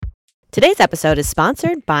Today's episode is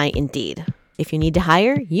sponsored by Indeed. If you need to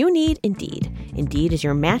hire, you need Indeed. Indeed is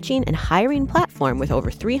your matching and hiring platform with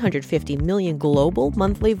over 350 million global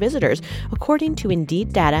monthly visitors, according to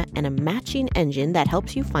Indeed data, and a matching engine that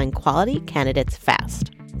helps you find quality candidates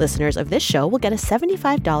fast. Listeners of this show will get a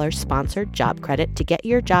 $75 sponsored job credit to get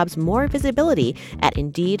your jobs more visibility at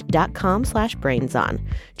Indeed.com/BrainsOn.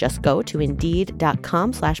 Just go to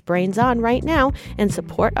Indeed.com/BrainsOn right now and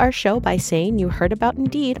support our show by saying you heard about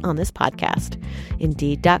Indeed on this podcast.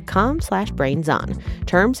 Indeed.com/BrainsOn.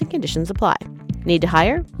 Terms and conditions apply. Need to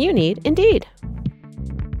hire? You need Indeed.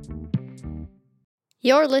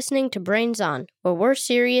 You're listening to Brains On, where we're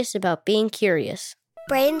serious about being curious.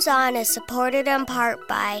 Brains On is supported in part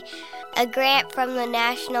by a grant from the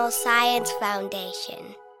National Science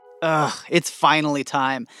Foundation. It's finally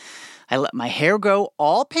time. I let my hair grow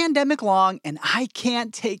all pandemic long, and I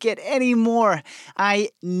can't take it anymore. I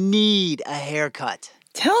need a haircut.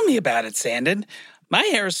 Tell me about it, Sandon. My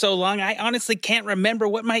hair is so long, I honestly can't remember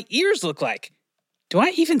what my ears look like. Do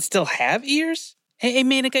I even still have ears? Hey,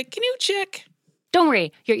 Manika, can you check? Don't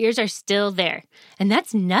worry, your ears are still there. And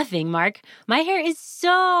that's nothing, Mark. My hair is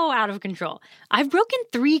so out of control. I've broken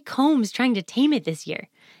 3 combs trying to tame it this year.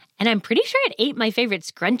 And I'm pretty sure it ate my favorite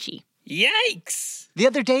scrunchie. Yikes! The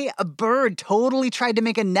other day, a bird totally tried to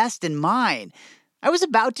make a nest in mine. I was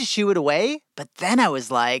about to shoo it away, but then I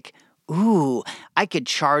was like, ooh, I could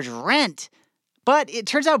charge rent. But it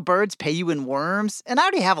turns out birds pay you in worms, and I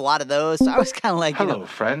already have a lot of those, so I was kind of like, Hello,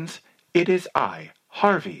 friends. It is I,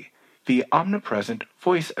 Harvey, the omnipresent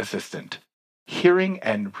voice assistant. Hearing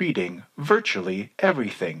and reading virtually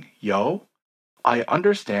everything, yo. I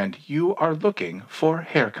understand you are looking for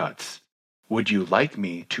haircuts. Would you like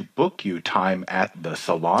me to book you time at the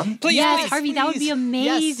salon? Please, yes, please, Harvey, please. that would be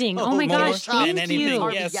amazing. Yes. Oh my more gosh, time. thank you.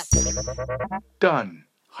 Harvey, yes. Done.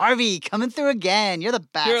 Harvey, coming through again. You're the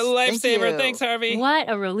best. You're a lifesaver. Thank you. Thanks, Harvey. What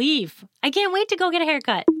a relief. I can't wait to go get a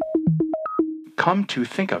haircut. Come to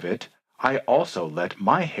think of it, I also let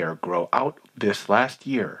my hair grow out this last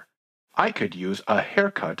year. I could use a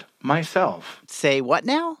haircut myself. Say what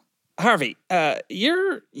now? Harvey,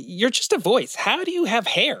 you're just a voice. How do you have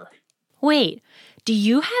hair? Wait, do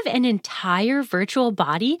you have an entire virtual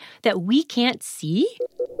body that we can't see?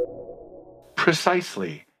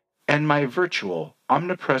 Precisely. And my virtual,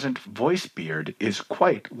 omnipresent voice beard is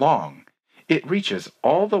quite long. It reaches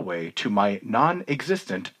all the way to my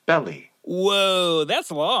non-existent belly. Whoa,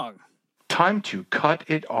 that's long. Time to cut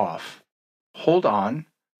it off. Hold on.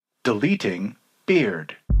 Deleting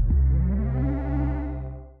beard.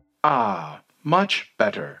 Ah, much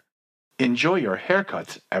better. Enjoy your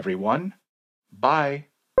haircuts, everyone. Bye.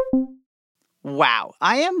 Wow,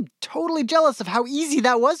 I am totally jealous of how easy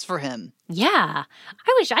that was for him. Yeah,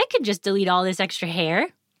 I wish I could just delete all this extra hair.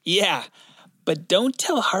 Yeah, but don't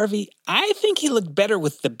tell Harvey. I think he looked better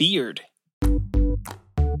with the beard.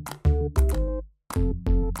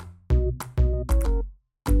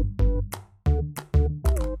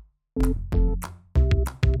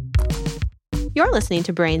 You're listening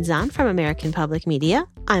to Brains On from American Public Media.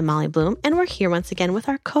 I'm Molly Bloom, and we're here once again with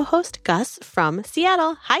our co-host, Gus, from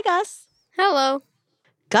Seattle. Hi, Gus. Hello.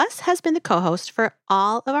 Gus has been the co-host for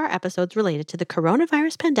all of our episodes related to the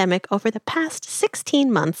coronavirus pandemic over the past 16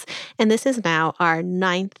 months, and this is now our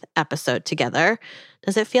 9th episode together.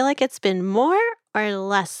 Does it feel like it's been more or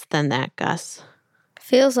less than that, Gus?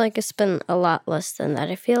 Feels like it's been a lot less than that.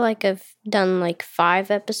 I feel like I've done like 5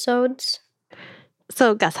 episodes.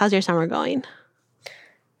 So, Gus, how's your summer going?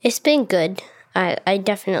 It's been good. I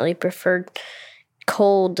definitely preferred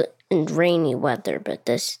cold and rainy weather, but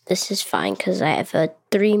this is fine because I have a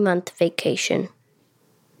 3-month vacation.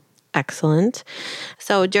 Excellent.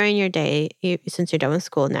 So during your day, since you're done with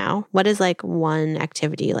school now, what is like one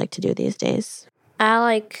activity you like to do these days? I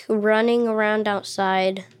like running around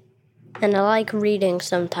outside, and I like reading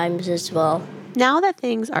sometimes as well. Now that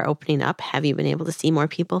things are opening up, have you been able to see more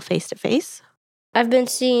people face to face? I've been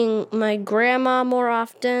seeing my grandma more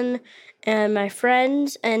often and my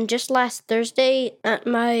friends, and just last Thursday at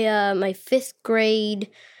my 5th grade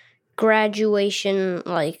graduation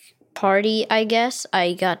party, I guess,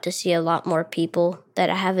 I got to see a lot more people that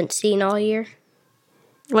I haven't seen all year.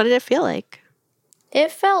 What did it feel like?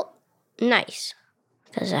 It felt nice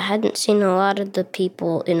because I hadn't seen a lot of the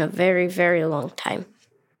people in a very, very long time.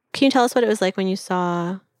 Can you tell us what it was like when you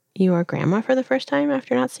saw your grandma for the first time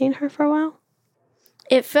after not seeing her for a while?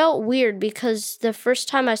 It felt weird because the first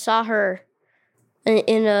time I saw her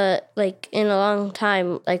in a long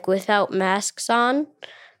time, without masks on,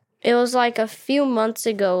 it was a few months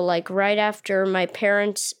ago, right after my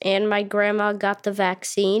parents and my grandma got the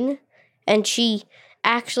vaccine, and she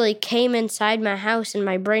actually came inside my house and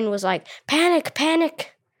my brain was like, panic,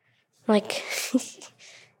 panic. Like,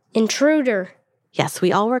 intruder. Yes,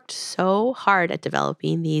 we all worked so hard at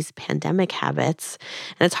developing these pandemic habits,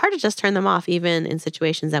 and it's hard to just turn them off even in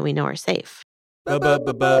situations that we know are safe. Brains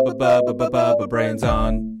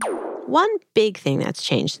on. One big thing that's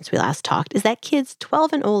changed since we last talked is that kids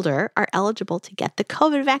 12 and older are eligible to get the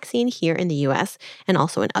COVID vaccine here in the US and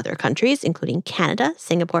also in other countries, including Canada,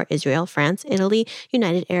 Singapore, Israel, France, Italy,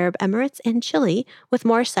 United Arab Emirates, and Chile, with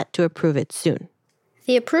more set to approve it soon.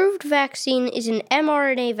 The approved vaccine is an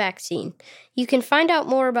mRNA vaccine. You can find out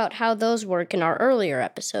more about how those work in our earlier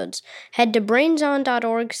episodes. Head to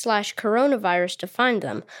brainson.org/coronavirus to find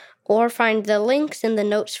them, or find the links in the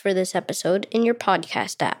notes for this episode in your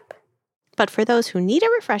podcast app. But for those who need a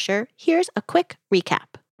refresher, here's a quick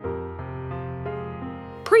recap.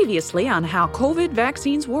 Previously on how COVID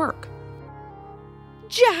vaccines work.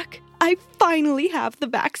 Jack, I finally have the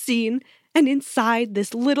vaccine. And inside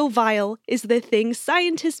this little vial is the thing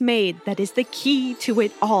scientists made that is the key to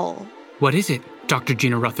it all. What is it, Dr.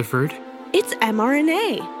 Gina Rutherford? It's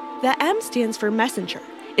mRNA. The M stands for messenger.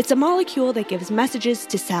 It's a molecule that gives messages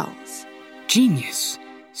to cells. Genius.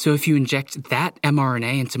 So if you inject that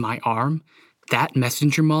mRNA into my arm, that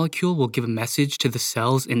messenger molecule will give a message to the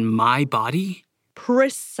cells in my body?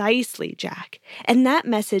 Precisely, Jack. And that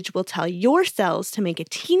message will tell your cells to make a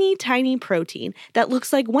teeny tiny protein that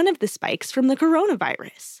looks like one of the spikes from the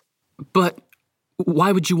coronavirus. But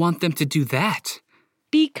why would you want them to do that?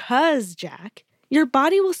 Because, Jack, your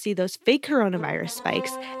body will see those fake coronavirus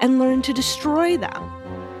spikes and learn to destroy them.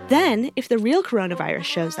 Then, if the real coronavirus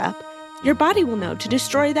shows up, your body will know to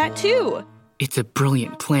destroy that too. It's a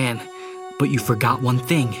brilliant plan, but you forgot one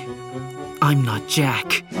thing. I'm not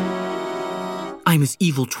Jack. I'm his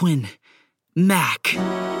evil twin, Mac.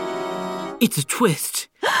 It's a twist.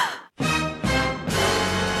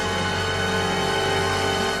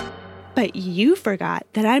 But you forgot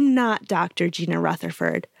that I'm not Dr. Gina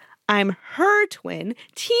Rutherford. I'm her twin,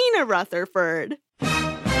 Tina Rutherford.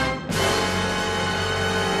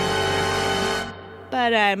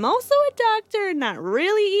 But I'm also a doctor, not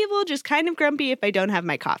really evil, just kind of grumpy if I don't have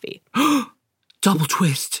my coffee. Double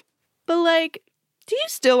twist. But do you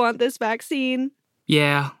still want this vaccine?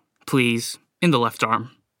 Yeah, please. In the left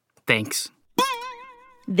arm. Thanks.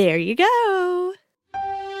 There you go.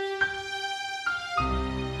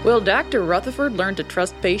 Will Dr. Rutherford learn to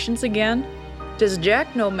trust patients again? Does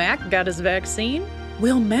Jack know Mac got his vaccine?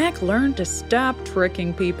 Will Mac learn to stop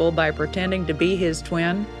tricking people by pretending to be his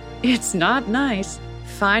twin? It's not nice.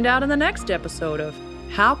 Find out in the next episode of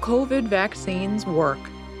How COVID Vaccines Work.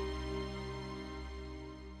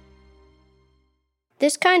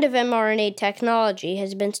 This kind of mRNA technology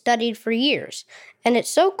has been studied for years, and it's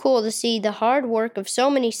so cool to see the hard work of so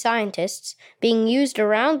many scientists being used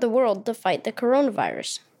around the world to fight the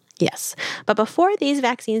coronavirus. Yes, but before these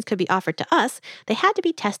vaccines could be offered to us, they had to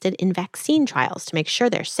be tested in vaccine trials to make sure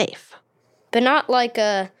they're safe. But not like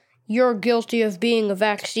a you're guilty of being a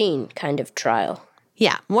vaccine kind of trial.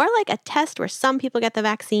 Yeah, more like a test where some people get the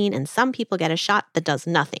vaccine and some people get a shot that does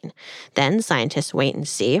nothing. Then scientists wait and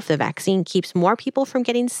see if the vaccine keeps more people from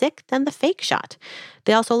getting sick than the fake shot.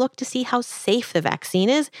 They also look to see how safe the vaccine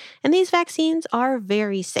is, and these vaccines are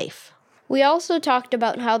very safe. We also talked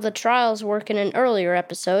about how the trials work in an earlier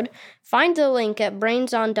episode. Find the link at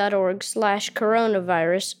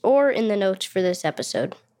brainson.org/coronavirus or in the notes for this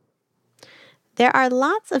episode. There are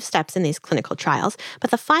lots of steps in these clinical trials, but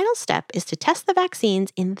the final step is to test the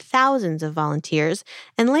vaccines in thousands of volunteers,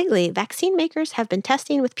 and lately, vaccine makers have been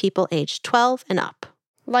testing with people aged 12 and up.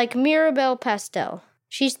 Like Mirabelle Pastel.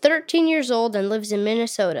 She's 13 years old and lives in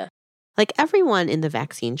Minnesota. Like everyone in the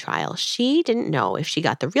vaccine trial, she didn't know if she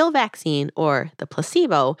got the real vaccine or the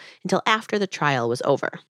placebo until after the trial was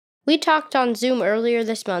over. We talked on Zoom earlier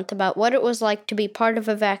this month about what it was like to be part of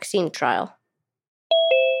a vaccine trial.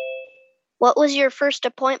 What was your first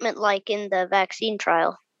appointment like in the vaccine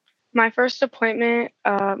trial? My first appointment,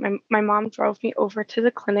 my mom drove me over to the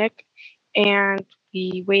clinic, and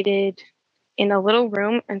we waited in a little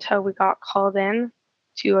room until we got called in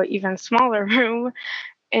to an even smaller room.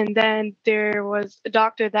 And then there was a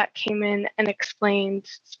doctor that came in and explained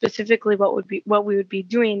specifically what we would be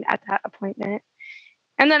doing at that appointment.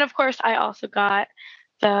 And then, of course, I also got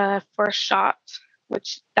the first shot,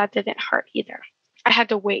 which that didn't hurt either. I had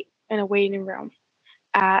to wait in a waiting room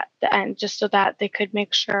at the end just so that they could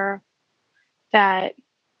make sure that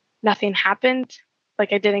nothing happened.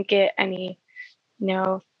 Like I didn't get any,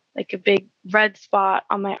 like a big red spot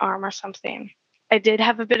on my arm or something. I did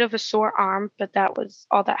have a bit of a sore arm, but that was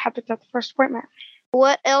all that happened at the first appointment.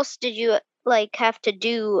 What else did you have to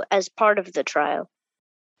do as part of the trial?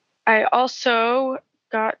 I also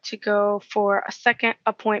got to go for a second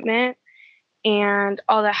appointment, and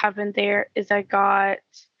all that happened there is I got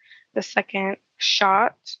the second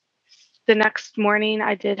shot. The next morning,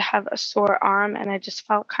 I did have a sore arm, and I just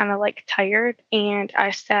felt kind of like tired, and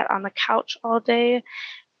I sat on the couch all day,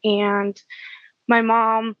 and my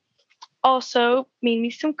mom also made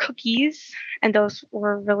me some cookies, and those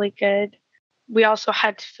were really good. We also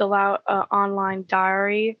had to fill out an online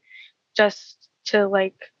diary just to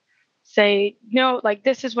like say, no, like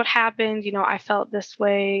this is what happened. I felt this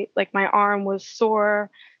way, like my arm was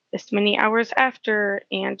sore this many hours after,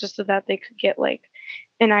 and just so that they could get like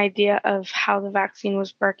an idea of how the vaccine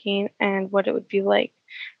was working and what it would be like.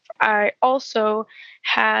 I also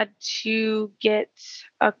had to get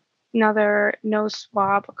another nose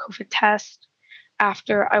swab, a COVID test,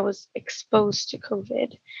 after I was exposed to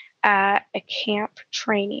COVID at a camp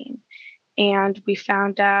training. And we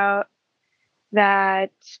found out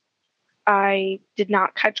that I did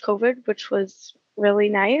not catch COVID, which was really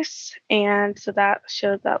nice. And so that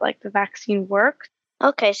showed that like the vaccine worked.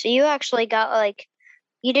 Okay, so you actually got like,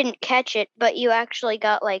 you didn't catch it, but you actually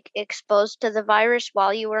got like exposed to the virus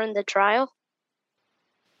while you were in the trial?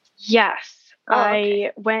 Yes.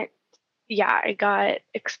 Okay. I got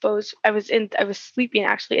exposed. I was sleeping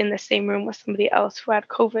actually in the same room with somebody else who had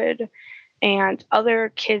COVID, and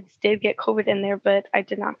other kids did get COVID in there, but I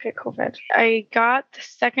did not get COVID. I got the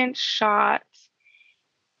second shot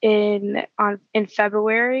in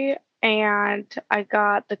February, and I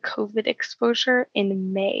got the COVID exposure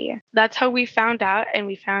in May. That's how we found out, and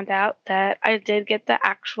we found out that I did get the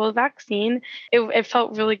actual vaccine. It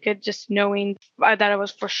felt really good just knowing that I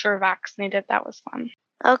was for sure vaccinated. That was fun.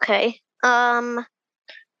 Okay.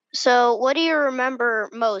 So what do you remember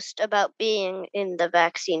most about being in the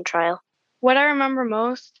vaccine trial? What I remember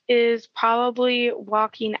most is probably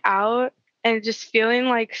walking out and just feeling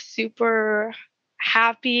like super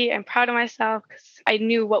happy and proud of myself because I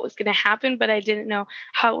knew what was going to happen, but I didn't know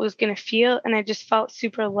how it was going to feel. And I just felt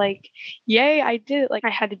super like, yay, I did it. Like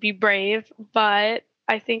I had to be brave, but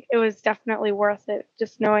I think it was definitely worth it.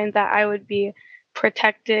 Just knowing that I would be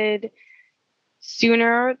protected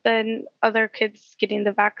sooner than other kids getting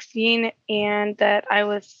the vaccine, and that I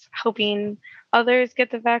was helping others get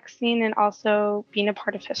the vaccine and also being a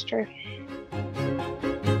part of history.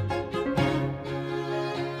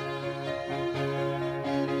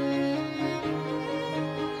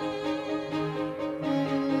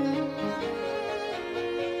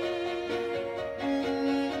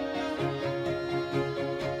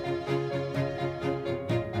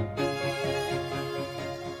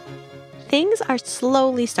 Things are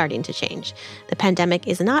slowly starting to change. The pandemic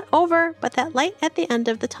is not over, but that light at the end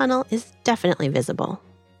of the tunnel is definitely visible.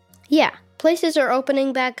 Yeah, places are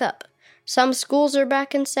opening back up. Some schools are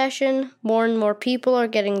back in session. More and more people are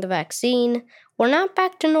getting the vaccine. We're not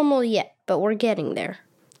back to normal yet, but we're getting there.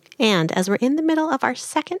 And as we're in the middle of our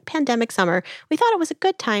second pandemic summer, we thought it was a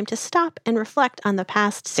good time to stop and reflect on the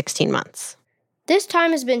past 16 months. This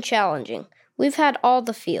time has been challenging. We've had all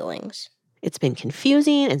the feelings. It's been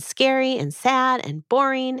confusing and scary and sad and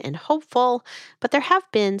boring and hopeful, but there have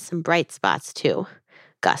been some bright spots too.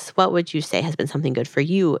 Gus, what would you say has been something good for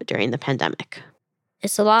you during the pandemic?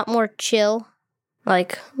 It's a lot more chill,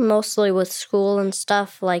 like mostly with school and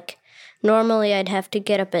stuff. Like normally I'd have to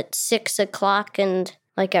get up at 6 o'clock, and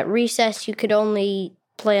like at recess you could only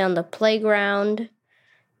play on the playground.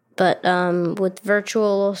 But with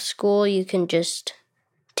virtual school you can just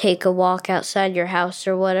take a walk outside your house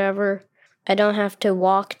or whatever. I don't have to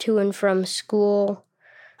walk to and from school.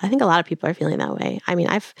 I think a lot of people are feeling that way. I mean,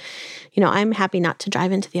 I'm happy not to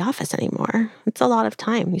drive into the office anymore. It's a lot of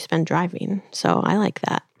time you spend driving, so I like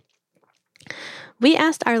that. We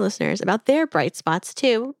asked our listeners about their bright spots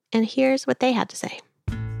too, and here's what they had to say.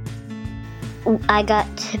 I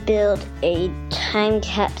got to build a time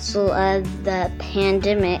capsule of the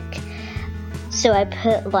pandemic. So I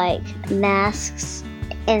put like masks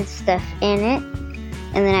and stuff in it.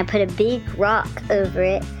 And then I put a big rock over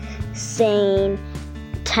it saying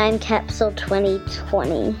Time Capsule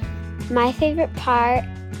 2020. My favorite part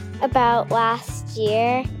about last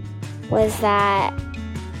year was that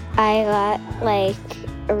I got like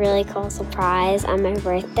a really cool surprise on my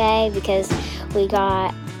birthday because we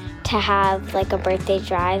got to have like a birthday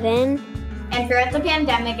drive-in. And throughout the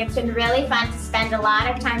pandemic, it's been really fun to spend a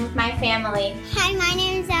lot of time with my family. Hi, my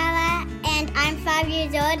name is Ella. and I'm 5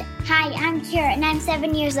 years old. Hi, I'm Kira, and I'm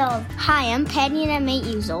 7 years old. Hi, I'm Patty, and I'm 8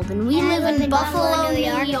 years old, and we live in Buffalo, New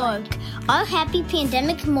York. Our happy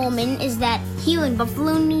pandemic moment is that here in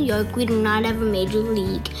Buffalo, New York, we do not have a Major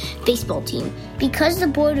League Baseball team. Because the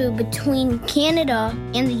border between Canada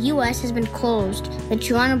and the U.S. has been closed, the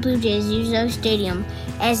Toronto Blue Jays use our stadium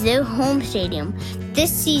as their home stadium.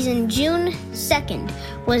 This season, June 2nd,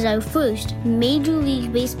 was our first Major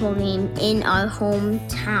League Baseball game in our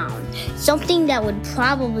hometown. Something that would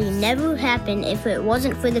probably never happen if it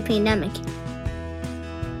wasn't for the pandemic.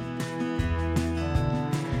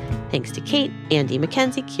 Thanks to Kate, Andy,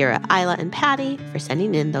 Mackenzie, Kira, Isla, and Patty for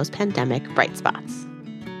sending in those pandemic bright spots.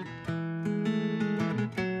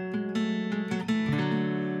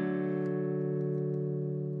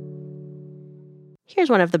 Here's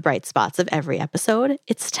one of the bright spots of every episode.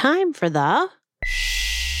 It's time for the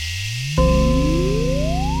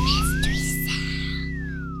Mystery Sound.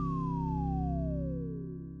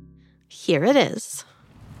 Here it is.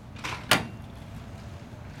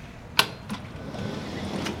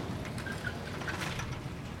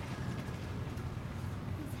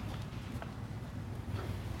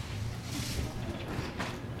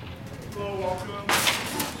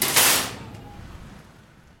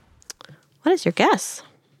 What is your guess?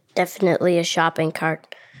 Definitely a shopping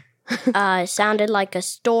cart. It sounded like a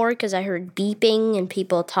store because I heard beeping and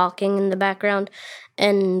people talking in the background.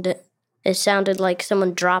 And it sounded like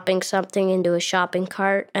someone dropping something into a shopping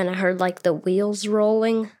cart. And I heard like the wheels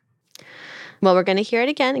rolling. Well, we're going to hear it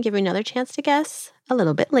again and give you another chance to guess a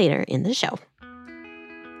little bit later in the show.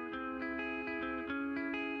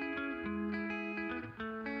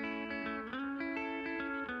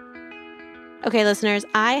 Okay, listeners,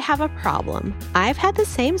 I have a problem. I've had the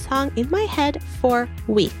same song in my head for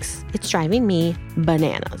weeks. It's driving me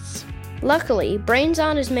bananas. Luckily, Brains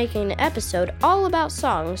On is making an episode all about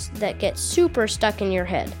songs that get super stuck in your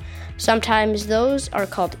head. Sometimes those are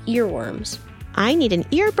called earworms. I need an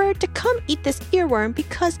earbird to come eat this earworm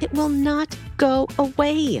because it will not go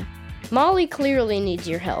away. Molly clearly needs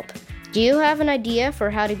your help. Do you have an idea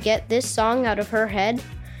for how to get this song out of her head?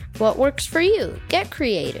 What works for you? Get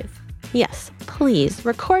creative. Yes, please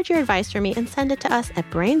record your advice for me and send it to us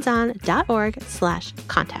at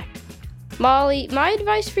brainson.org/contact. Molly, my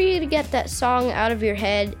advice for you to get that song out of your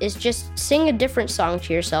head is just sing a different song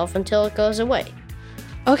to yourself until it goes away.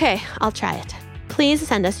 Okay, I'll try it. Please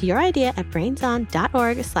send us your idea at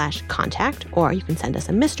brainson.org/contact, or you can send us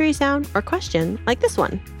a mystery sound or question like this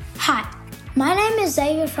one. Hi, my name is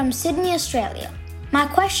Xavier from Sydney, Australia. My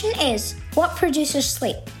question is, what produces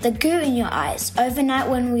sleep, the goo in your eyes, overnight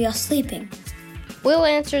when we are sleeping? We'll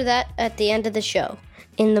answer that at the end of the show,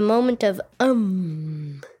 in the moment of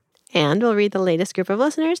And we'll read the latest group of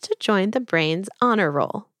listeners to join the Brains Honor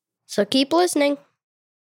Roll. So keep listening.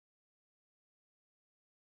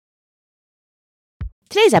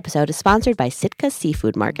 Today's episode is sponsored by Sitka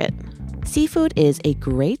Seafood Market. Seafood is a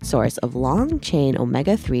great source of long-chain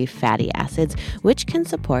omega-3 fatty acids, which can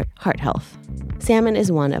support heart health. Salmon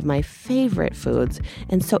is one of my favorite foods,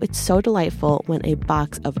 and so it's so delightful when a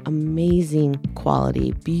box of amazing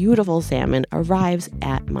quality, beautiful salmon arrives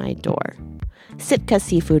at my door. Sitka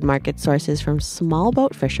Seafood Market sources from small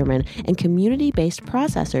boat fishermen and community-based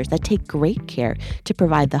processors that take great care to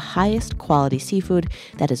provide the highest quality seafood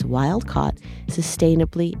that is wild-caught,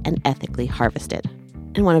 sustainably, and ethically harvested.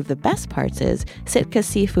 And one of the best parts is Sitka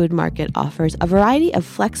Seafood Market offers a variety of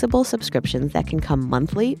flexible subscriptions that can come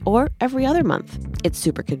monthly or every other month. It's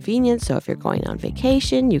super convenient, so if you're going on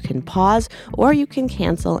vacation, you can pause or you can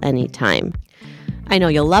cancel anytime. I know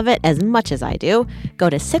you'll love it as much as I do. Go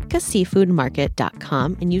to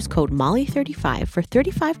sitkaseafoodmarket.com and use code MOLLY35 for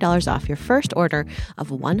 $35 off your first order of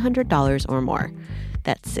 $100 or more.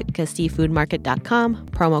 That's sitkaseafoodmarket.com,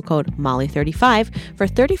 promo code MOLLY35 for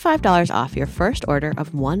 $35 off your first order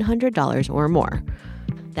of $100 or more.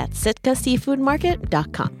 That's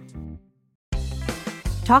sitkaseafoodmarket.com.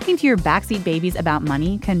 Talking to your backseat babies about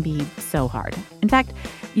money can be so hard. In fact,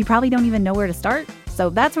 you probably don't even know where to start. So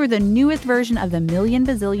that's where the newest version of the Million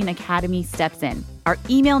Bazillion Academy steps in, our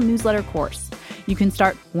email newsletter course. You can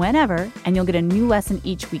start whenever, and you'll get a new lesson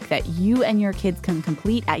each week that you and your kids can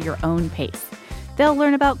complete at your own pace. They'll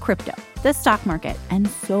learn about crypto, the stock market, and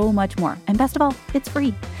so much more. And best of all, it's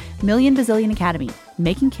free. Million Bazillion Academy,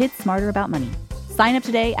 making kids smarter about money. Sign up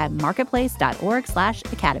today at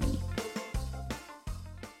marketplace.org/academy.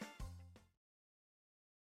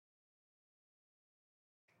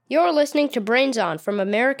 You're listening to Brains On from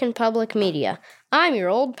American Public Media. I'm your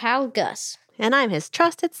old pal, Gus. And I'm his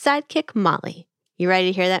trusted sidekick, Molly. You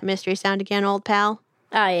ready to hear that mystery sound again, old pal?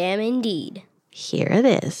 I am indeed. Here it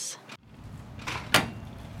is.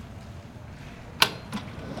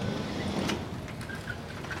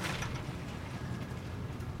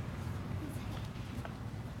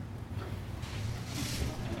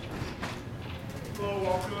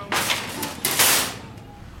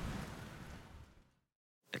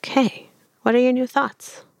 Okay. What are your new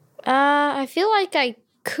thoughts? I feel like I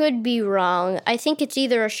could be wrong. I think it's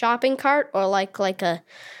either a shopping cart or like a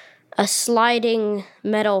sliding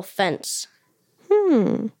metal fence.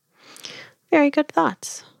 Very good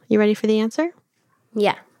thoughts. You ready for the answer?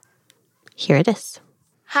 Yeah. Here it is.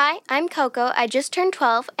 Hi, I'm Coco. I just turned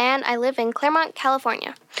 12, and I live in Claremont,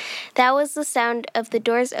 California. That was the sound of the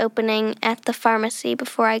doors opening at the pharmacy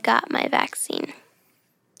before I got my vaccine.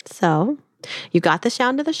 So, you got the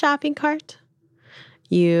sound of the shopping cart.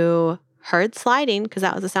 You heard sliding because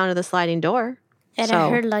that was the sound of the sliding door. And I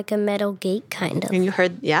heard like a metal gate kind of. And you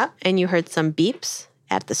heard some beeps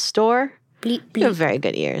at the store. Bleep, bleep. You have very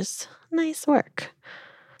good ears. Nice work.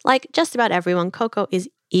 Like just about everyone, Coco is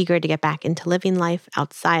eager to get back into living life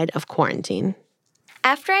outside of quarantine.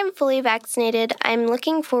 After I'm fully vaccinated, I'm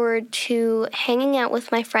looking forward to hanging out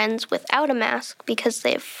with my friends without a mask because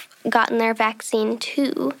they've gotten their vaccine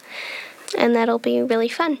too. And that'll be really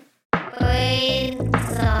fun.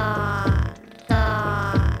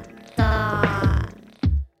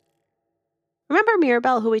 Remember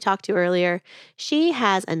Mirabelle, who we talked to earlier? She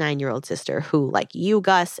has a 9-year-old sister who, like you,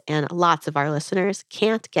 Gus, and lots of our listeners,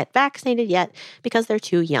 can't get vaccinated yet because they're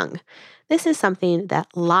too young. This is something that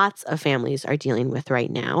lots of families are dealing with right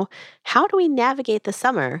now. How do we navigate the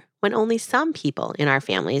summer when only some people in our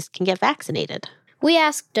families can get vaccinated? We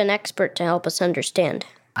asked an expert to help us understand.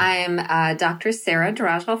 I'm Dr. Sarah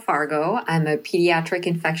Durajal-Fargo. I'm a pediatric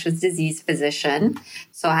infectious disease physician.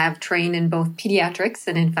 So I have trained in both pediatrics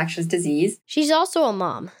and infectious disease. She's also a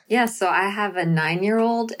mom. Yeah, so I have a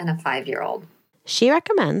 9-year-old and a 5-year-old. She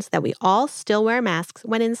recommends that we all still wear masks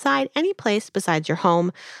when inside any place besides your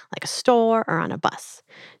home, like a store or on a bus.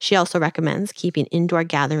 She also recommends keeping indoor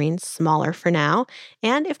gatherings smaller for now,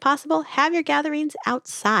 and if possible, have your gatherings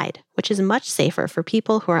outside, which is much safer for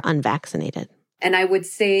people who are unvaccinated. And I would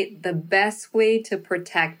say the best way to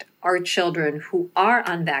protect our children who are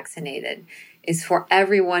unvaccinated is for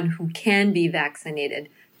everyone who can be vaccinated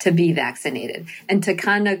to be vaccinated and to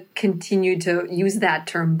kind of continue to use that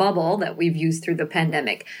term bubble that we've used through the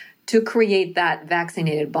pandemic to create that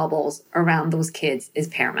vaccinated bubbles around those kids is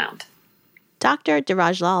paramount. Dr.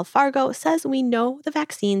 Durajal-Fargo says we know the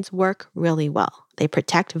vaccines work really well. They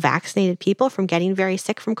protect vaccinated people from getting very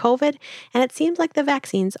sick from COVID, and it seems like the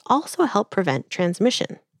vaccines also help prevent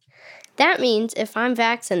transmission. That means if I'm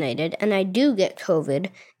vaccinated and I do get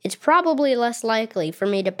COVID, it's probably less likely for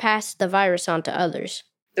me to pass the virus on to others.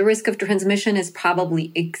 The risk of transmission is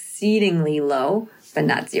probably exceedingly low, but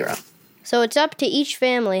not zero. So it's up to each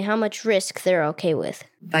family how much risk they're okay with.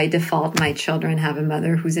 By default, my children have a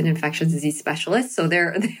mother who's an infectious disease specialist, so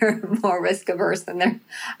they're more risk averse and they're,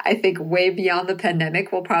 I think, way beyond the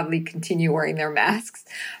pandemic, will probably continue wearing their masks.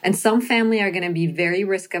 And some family are going to be very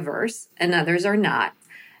risk averse and others are not.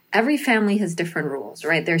 Every family has different rules,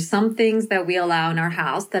 right? There's some things that we allow in our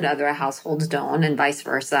house that other households don't and vice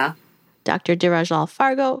versa. Dr.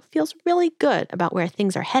 Durajal-Fargo feels really good about where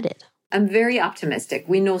things are headed. I'm very optimistic.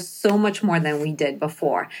 We know so much more than we did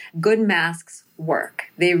before. Good masks work.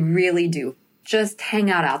 They really do. Just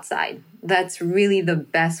hang out outside. That's really the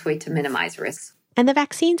best way to minimize risks. And the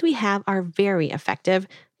vaccines we have are very effective,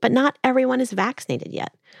 but not everyone is vaccinated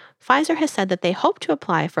yet. Pfizer has said that they hope to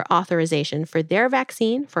apply for authorization for their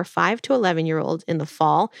vaccine for 5 to 11-year-olds in the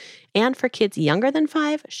fall and for kids younger than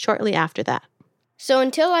 5 shortly after that. So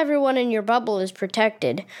until everyone in your bubble is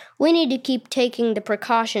protected, we need to keep taking the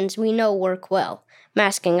precautions we know work well.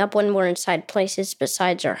 Masking up when we're inside places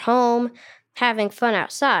besides our home, having fun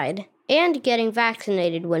outside, and getting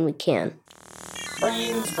vaccinated when we can.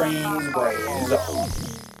 Brains.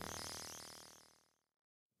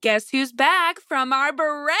 Guess who's back from our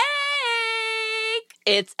break?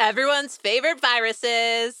 It's everyone's favorite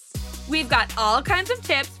viruses. We've got all kinds of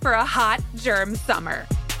tips for a hot germ summer.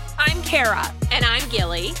 I'm Kara. And I'm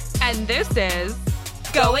Gilly. And this is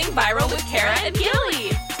Going Viral with Kara and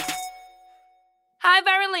Gilly. Hi,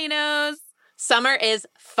 Viralinos. Summer is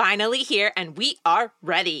finally here and we are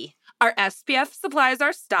ready. Our SPF supplies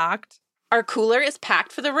are stocked. Our cooler is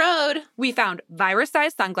packed for the road. We found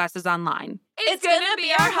virus-sized sunglasses online. It's gonna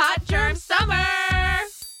be our hot germ summer.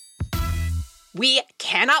 We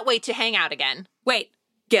cannot wait to hang out again. Wait,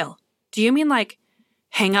 Gil, do you mean like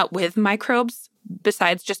hang out with microbes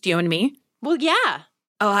besides just you and me? Well, yeah.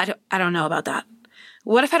 Oh, I don't know about that.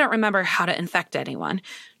 What if I don't remember how to infect anyone?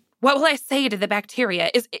 What will I say to the bacteria?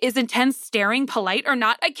 Is intense staring polite or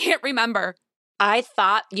not? I can't remember. I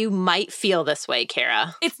thought you might feel this way,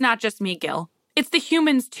 Kara. It's not just me, Gil. It's the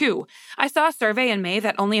humans, too. I saw a survey in May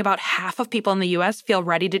that only about half of people in the U.S. feel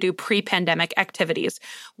ready to do pre-pandemic activities.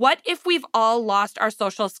 What if we've all lost our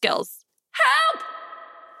social skills? Help!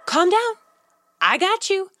 Calm down. I got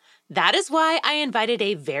you. That is why I invited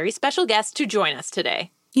a very special guest to join us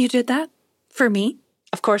today. You did that? For me?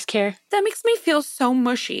 Of course, Care. That makes me feel so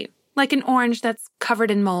mushy, like an orange that's covered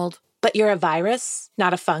in mold. But you're a virus,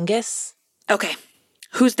 not a fungus. Okay,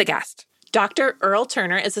 who's the guest? Dr. Earl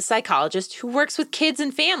Turner is a psychologist who works with kids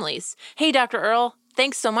and families. Hey, Dr. Earl,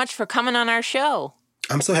 thanks so much for coming on our show.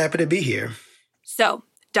 I'm so happy to be here. So,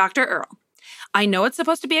 Dr. Earl, I know it's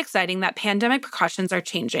supposed to be exciting that pandemic precautions are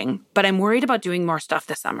changing, but I'm worried about doing more stuff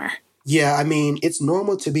this summer. Yeah, I mean, it's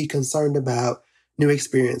normal to be concerned about new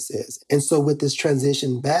experiences. And so with this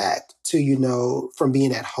transition back to, from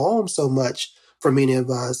being at home so much for many of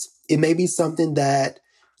us, it may be something that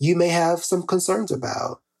you may have some concerns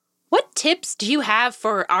about. What tips do you have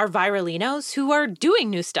for our viralinos who are doing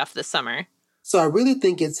new stuff this summer? So I really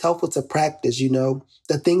think it's helpful to practice,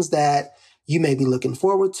 the things that you may be looking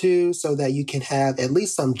forward to so that you can have at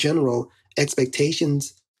least some general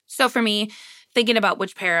expectations. So for me, thinking about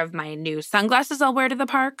which pair of my new sunglasses I'll wear to the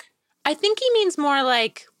park. I think he means more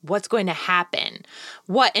like what's going to happen,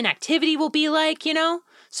 what an activity will be like,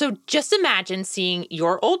 So just imagine seeing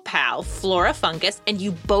your old pal, Flora Fungus, and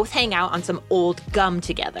you both hang out on some old gum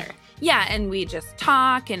together. Yeah, and we just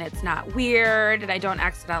talk, and it's not weird, and I don't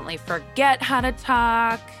accidentally forget how to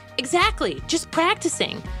talk. Exactly, just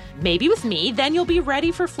practicing. Maybe with me, then you'll be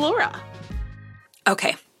ready for Flora.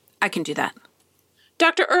 Okay, I can do that.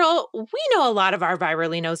 Dr. Earl, we know a lot of our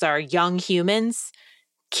viralinos are young humans,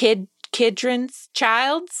 childrens,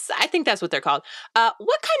 childs. I think that's what they're called. What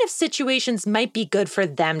kind of situations might be good for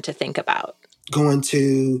them to think about? Going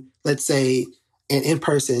to, let's say, an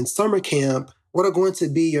in-person summer camp, what are going to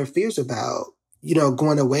be your fears about,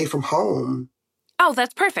 going away from home? Oh,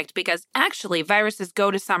 that's perfect, because actually viruses go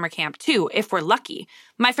to summer camp too, if we're lucky.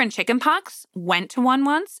 My friend Chickenpox went to one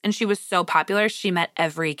once, and she was so popular, she met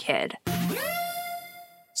every kid.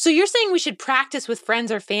 So you're saying we should practice with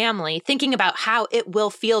friends or family, thinking about how it will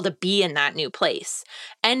feel to be in that new place.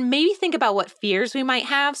 And maybe think about what fears we might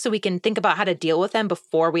have so we can think about how to deal with them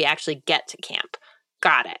before we actually get to camp.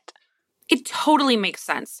 Got it. It totally makes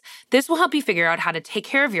sense. This will help you figure out how to take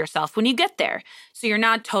care of yourself when you get there, so you're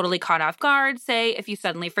not totally caught off guard, say, if you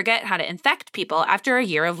suddenly forget how to infect people after a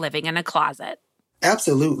year of living in a closet.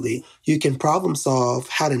 Absolutely. You can problem solve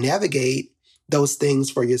how to navigate those things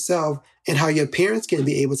for yourself and how your parents can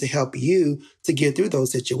be able to help you to get through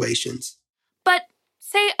those situations. But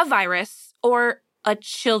say a virus or a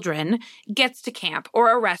children gets to camp or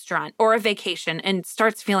a restaurant or a vacation and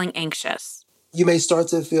starts feeling anxious. You may start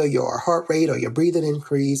to feel your heart rate or your breathing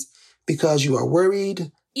increase because you are worried.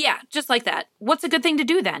 Yeah, just like that. What's a good thing to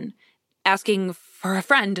do then? Asking for a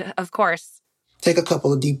friend, of course. Take a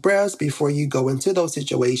couple of deep breaths before you go into those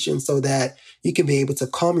situations so that you can be able to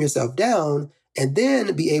calm yourself down and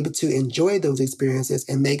then be able to enjoy those experiences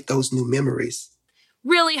and make those new memories.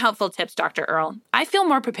 Really helpful tips, Dr. Earl. I feel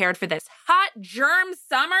more prepared for this hot germ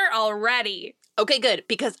summer already. Okay, good,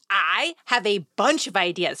 because I have a bunch of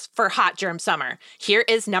ideas for hot germ summer. Here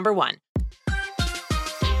is number 1.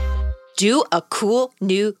 Do a cool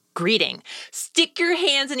new greeting. Stick your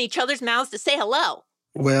hands in each other's mouths to say hello.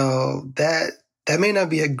 Well, that may not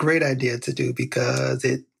be a great idea to do because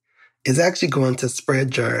it is actually going to spread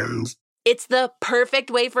germs. It's the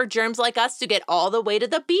perfect way for germs like us to get all the way to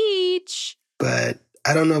the beach. But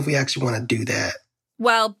I don't know if we actually want to do that.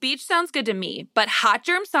 Well, beach sounds good to me, but hot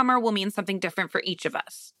germ summer will mean something different for each of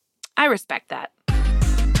us. I respect that.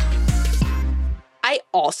 I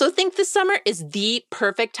also think this summer is the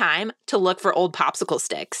perfect time to look for old popsicle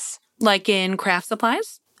sticks. Like in craft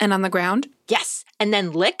supplies and on the ground? Yes, and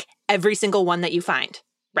then lick every single one that you find.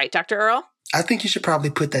 Right, Dr. Earl? I think you should probably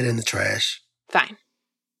put that in the trash. Fine.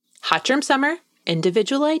 Hot germ summer,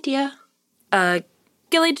 individual idea.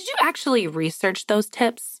 Gilly, did you actually research those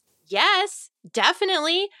tips? Yes,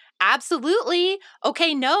 definitely. Absolutely.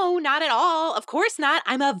 Okay, no, not at all. Of course not.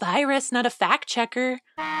 I'm a virus, not a fact checker.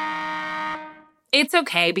 It's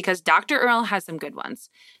okay because Dr. Earl has some good ones.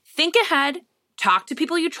 Think ahead, talk to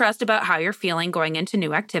people you trust about how you're feeling going into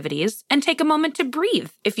new activities, and take a moment to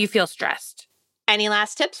breathe if you feel stressed. Any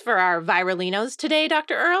last tips for our viralinos today,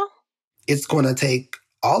 Dr. Earl? It's going to take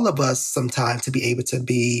all of us some time to be able to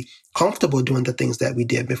be comfortable doing the things that we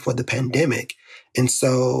did before the pandemic. And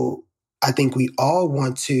so I think we all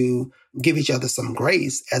want to give each other some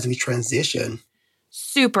grace as we transition.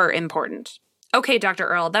 Super important. Okay, Dr.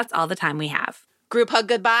 Earl, that's all the time we have. Group hug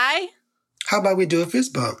goodbye? How about we do a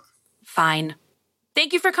fist bump? Fine.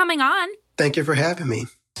 Thank you for coming on. Thank you for having me.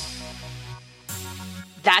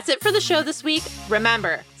 That's it for the show this week.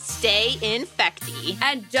 Remember, stay infecty.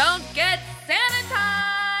 And don't get sanitized!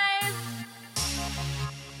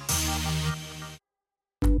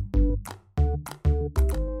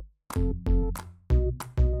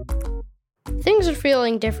 Things are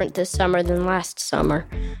feeling different this summer than last summer.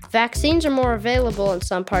 Vaccines are more available in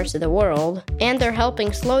some parts of the world, and they're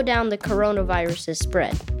helping slow down the coronavirus's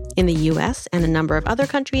spread. In the U.S. and a number of other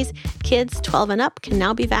countries, kids 12 and up can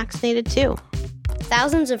now be vaccinated too.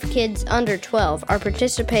 Thousands of kids under 12 are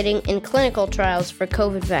participating in clinical trials for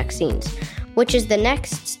COVID vaccines, which is the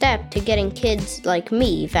next step to getting kids like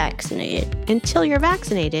me vaccinated. Until you're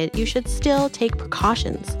vaccinated, you should still take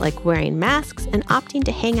precautions like wearing masks and opting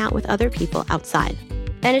to hang out with other people outside.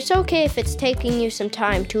 And it's okay if it's taking you some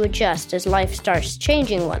time to adjust as life starts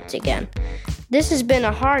changing once again. This has been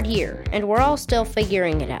a hard year, and we're all still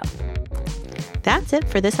figuring it out. That's it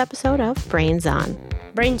for this episode of Brains On.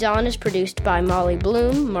 Brains On is produced by Molly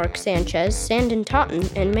Bloom, Mark Sanchez, Sandon Totten,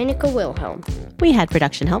 and Menaka Wilhelm. We had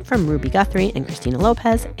production help from Ruby Guthrie and Christina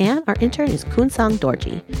Lopez, and our intern is Kunsang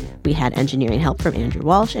Dorji. We had engineering help from Andrew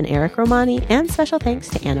Walsh and Eric Romani, and special thanks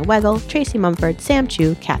to Anna Weigel, Tracy Mumford, Sam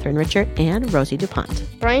Chu, Catherine Richard, and Rosie DuPont.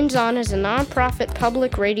 Brains On is a nonprofit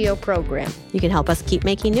public radio program. You can help us keep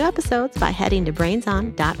making new episodes by heading to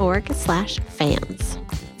brainson.org/fans.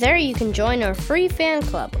 There you can join our free fan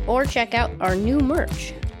club or check out our new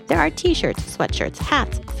merch. There are t-shirts, sweatshirts,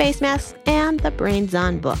 hats, face masks, and the Brains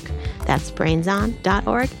On book. That's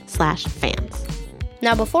brainson.org/fans.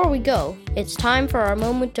 Now before we go, it's time for our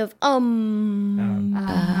moment of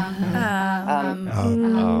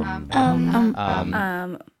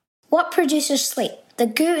What produces sleep? The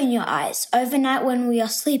goo in your eyes overnight when we are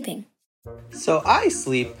sleeping. So eye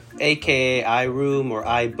sleep, aka eye rheum or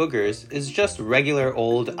eye boogers, is just regular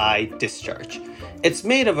old eye discharge. It's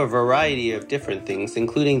made of a variety of different things,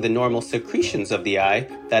 including the normal secretions of the eye,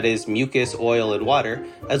 that is mucus, oil, and water,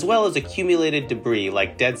 as well as accumulated debris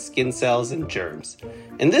like dead skin cells and germs.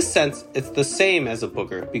 In this sense, it's the same as a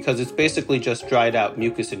booger because it's basically just dried out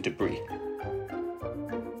mucus and debris.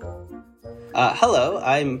 Hello,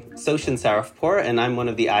 I'm Soshin Sarafpour, and I'm one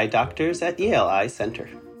of the eye doctors at Yale Eye Center.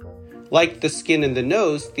 Like the skin and the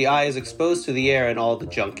nose, the eye is exposed to the air and all the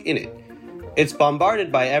junk in it. It's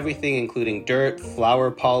bombarded by everything including dirt,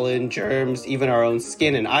 flower pollen, germs, even our own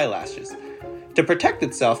skin and eyelashes. To protect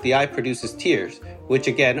itself, the eye produces tears, which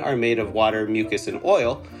again are made of water, mucus, and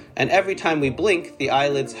oil, and every time we blink, the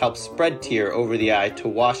eyelids help spread tear over the eye to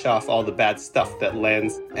wash off all the bad stuff that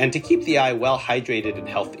lands and to keep the eye well hydrated and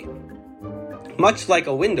healthy. Much like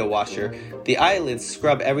a window washer, the eyelids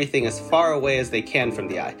scrub everything as far away as they can from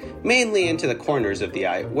the eye, mainly into the corners of the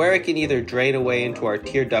eye, where it can either drain away into our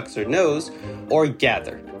tear ducts or nose, or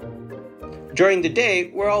gather. During the day,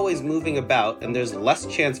 we're always moving about, and there's less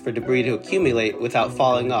chance for debris to accumulate without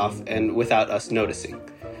falling off and without us noticing.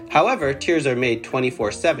 However, tears are made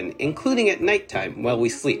 24/7, including at nighttime while we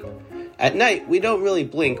sleep. At night, we don't really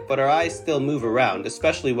blink, but our eyes still move around,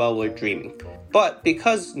 especially while we're dreaming. But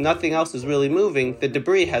because nothing else is really moving, the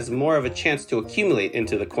debris has more of a chance to accumulate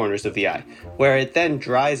into the corners of the eye, where it then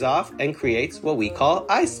dries off and creates what we call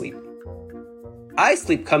eye sleep. Eye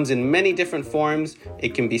sleep comes in many different forms.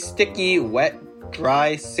 It can be sticky, wet,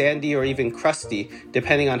 dry, sandy, or even crusty,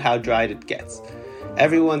 depending on how dried it gets.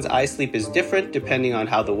 Everyone's eye sleep is different depending on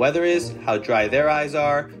how the weather is, how dry their eyes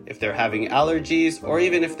are, if they're having allergies, or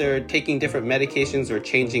even if they're taking different medications or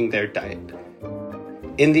changing their diet.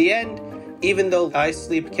 In the end, even though eye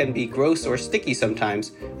sleep can be gross or sticky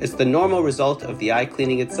sometimes, it's the normal result of the eye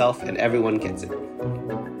cleaning itself and everyone gets it.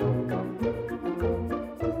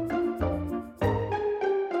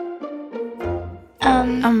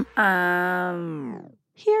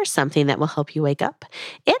 Here's something that will help you wake up.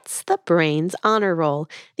 It's the Brains Honor Roll.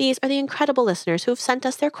 These are the incredible listeners who've sent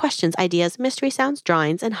us their questions, ideas, mystery sounds,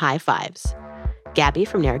 drawings, and high fives. Gabby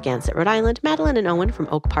from Narragansett, Rhode Island, Madeline and Owen from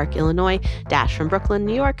Oak Park, Illinois, Dash from Brooklyn,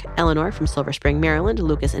 New York, Eleanor from Silver Spring, Maryland,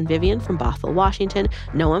 Lucas and Vivian from Bothell, Washington,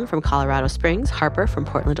 Noam from Colorado Springs, Harper from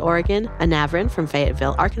Portland, Oregon, Anavrin from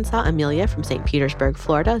Fayetteville, Arkansas, Amelia from St. Petersburg,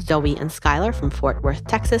 Florida, Zoe and Skylar from Fort Worth,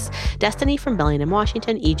 Texas, Destiny from Bellingham,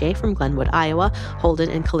 Washington, EJ from Glenwood, Iowa, Holden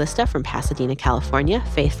and Callista from Pasadena, California,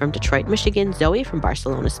 Faith from Detroit, Michigan, Zoe from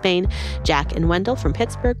Barcelona, Spain, Jack and Wendell from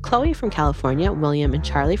Pittsburgh, Chloe from California, William and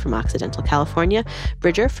Charlie from Occidental, California,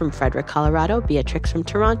 Bridger from Frederick, Colorado, Beatrix from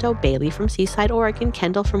Toronto, Bailey from Seaside, Oregon,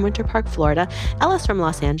 Kendall from Winter Park, Florida, Ellis from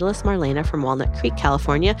Los Angeles, Marlena from Walnut Creek,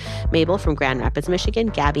 California, Mabel from Grand Rapids, Michigan,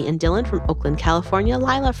 Gabby and Dylan from Oakland, California,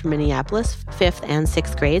 Lila from Minneapolis, 5th and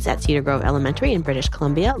 6th grades at Cedar Grove Elementary in British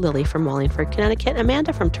Columbia, Lily from Wallingford, Connecticut,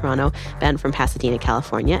 Amanda from Toronto, Ben from Pasadena,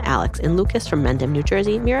 California, Alex and Lucas from Mendham, New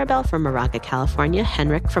Jersey, Mirabelle from Moraga, California,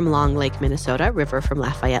 Henrik from Long Lake, Minnesota, River from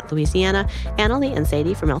Lafayette, Louisiana, Annalie and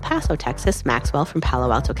Sadie from El Paso, Texas, Max Maxwell from Palo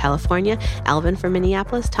Alto, California, Alvin from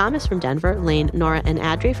Minneapolis, Thomas from Denver, Lane, Nora, and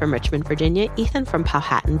Adri from Richmond, Virginia, Ethan from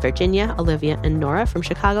Powhatan, Virginia, Olivia and Nora from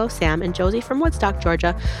Chicago, Sam and Josie from Woodstock,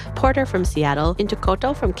 Georgia, Porter from Seattle,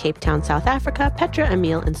 Intukoto from Cape Town, South Africa, Petra,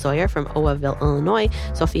 Emil, and Sawyer from Owaville, Illinois,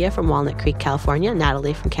 Sophia from Walnut Creek, California,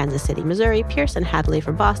 Natalie from Kansas City, Missouri, Pierce and Hadley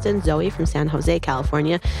from Boston, Zoe from San Jose,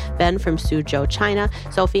 California, Ben from Suzhou, China,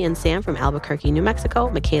 Sophie and Sam from Albuquerque, New Mexico,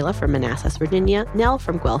 Michaela from Manassas, Virginia, Nell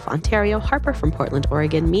from Guelph, Ontario, Harper from Portland,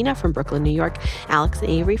 Oregon, Mina from Brooklyn, New York, Alex and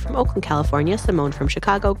Avery from Oakland, California, Simone from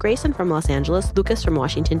Chicago, Grayson from Los Angeles, Lucas from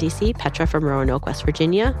Washington, D.C., Petra from Roanoke, West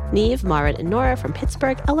Virginia, Neve, Marit, and Nora from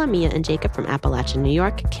Pittsburgh, Ella, Mia, and Jacob from Appalachian, New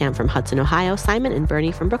York, Cam from Hudson, Ohio, Simon and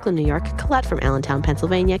Bernie from Brooklyn, New York, Colette from Allentown,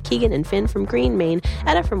 Pennsylvania, Keegan and Finn from Greene, Maine,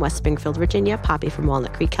 Etta from West Springfield, Virginia, Poppy from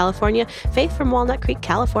Walnut Creek, California, Faith from Walnut Creek,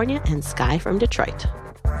 California, and Sky from Detroit.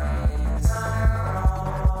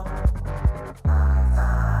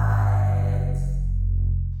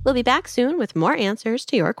 We'll be back soon with more answers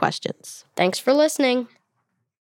to your questions. Thanks for listening.